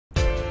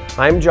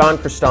I'm John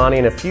Crestani,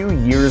 and a few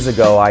years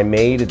ago I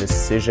made a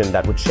decision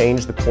that would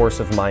change the course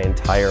of my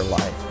entire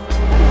life.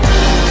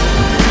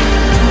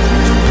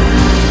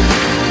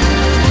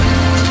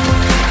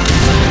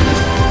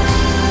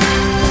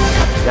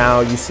 Now,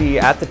 you see,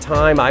 at the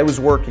time I was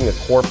working a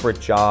corporate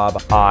job.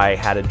 I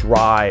had to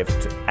drive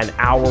an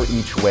hour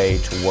each way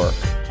to work.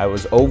 I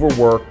was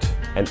overworked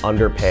and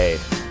underpaid,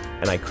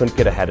 and I couldn't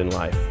get ahead in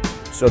life.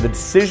 So the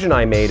decision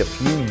I made a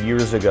few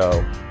years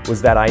ago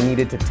was that I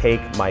needed to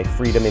take my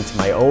freedom into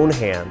my own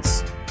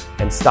hands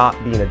and stop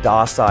being a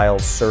docile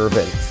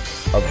servant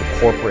of the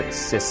corporate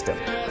system.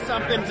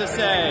 Something to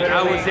say.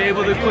 I was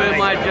able to quit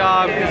my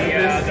job because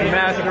of this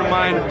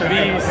mastermind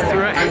beast,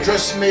 right? I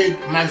just made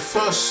my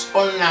first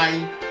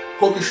online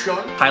commission.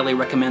 Highly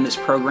recommend this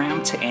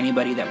program to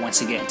anybody that wants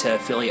to get into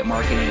affiliate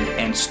marketing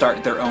and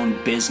start their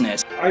own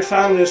business. I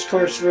found this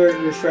course very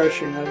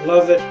refreshing. I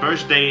love it.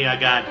 First day I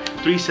got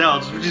 3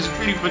 sales, which is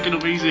pretty fucking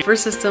amazing.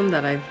 First system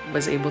that I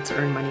was able to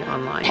earn money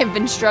online. I've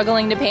been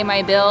struggling to pay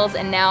my bills,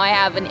 and now I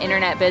have an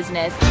internet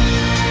business.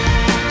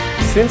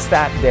 Since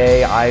that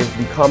day, I've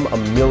become a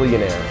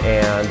millionaire,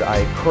 and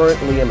I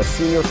currently am a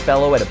senior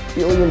fellow at $1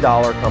 billion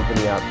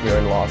company out here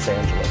in Los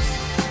Angeles.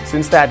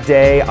 Since that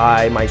day,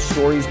 my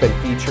story's been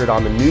featured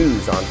on the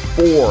news, on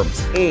Forbes,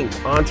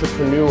 Inc.,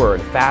 Entrepreneur,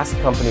 and Fast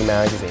Company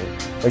magazine.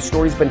 My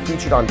story's been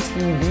featured on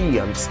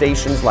TV, on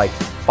stations like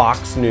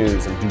Fox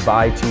News and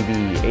Dubai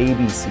TV,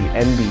 ABC,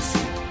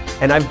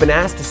 NBC. And I've been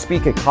asked to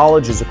speak at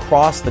colleges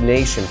across the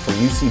nation, from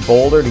UC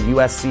Boulder to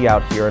USC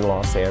out here in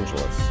Los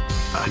Angeles.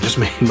 I just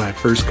made my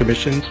first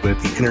commissions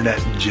with the internet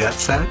jet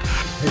set.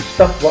 His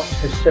stuff works,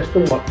 his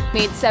system works.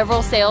 Made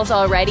several sales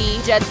already.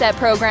 Jet Set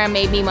program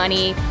made me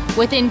money.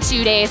 Within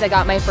 2 days, I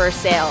got my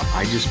first sale.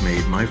 I just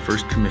made my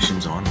first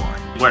commissions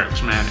online. It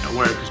works, man, it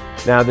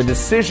works. Now, the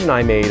decision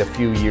I made a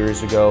few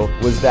years ago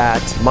was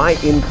that my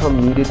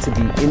income needed to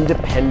be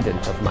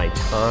independent of my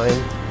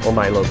time or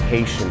my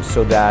location,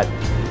 so that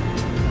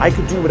I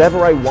could do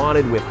whatever I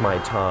wanted with my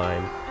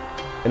time,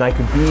 and I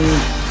could be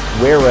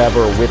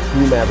wherever with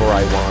whomever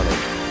I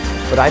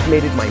wanted. But I've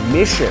made it my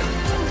mission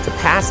to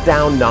pass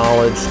down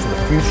knowledge to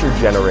the future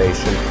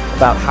generation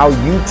about how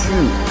you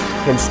too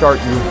can start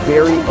your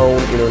very own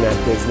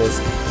internet business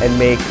and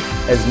make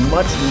as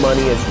much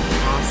money as you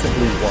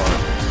possibly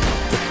want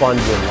to fund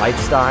your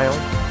lifestyle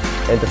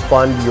and to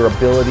fund your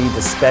ability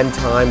to spend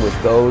time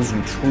with those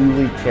you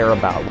truly care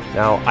about.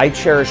 Now, I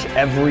cherish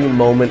every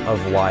moment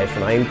of life,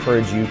 and I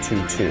encourage you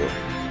to too.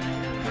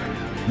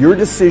 Your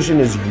decision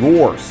is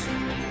yours,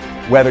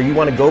 whether you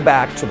want to go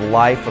back to the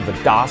life of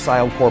a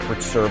docile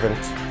corporate servant,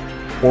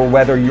 or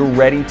whether you're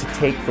ready to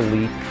take the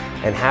leap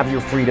and have your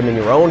freedom in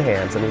your own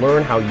hands and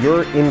learn how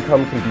your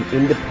income can be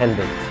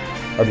independent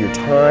of your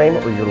time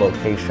or your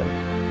location.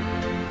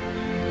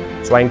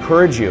 So I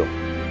encourage you,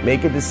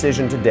 make a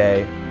decision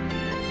today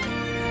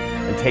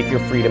and take your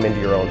freedom into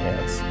your own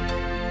hands.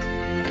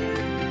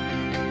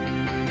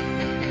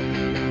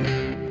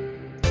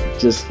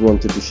 Just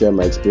wanted to share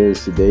my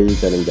experience today,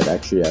 telling that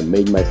actually I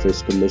made my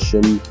first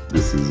commission.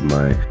 This is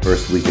my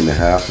first week and a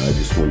half. I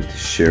just wanted to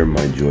share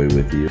my joy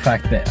with you. The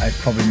fact that I've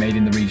probably made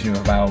in the region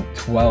of about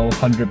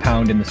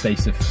 £1,200 in the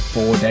space of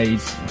 4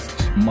 days, it's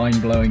just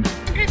mind-blowing.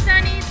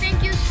 Crestani,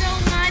 thank you so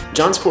much.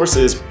 John's course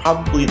is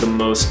probably the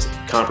most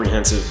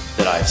comprehensive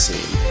that I've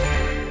seen.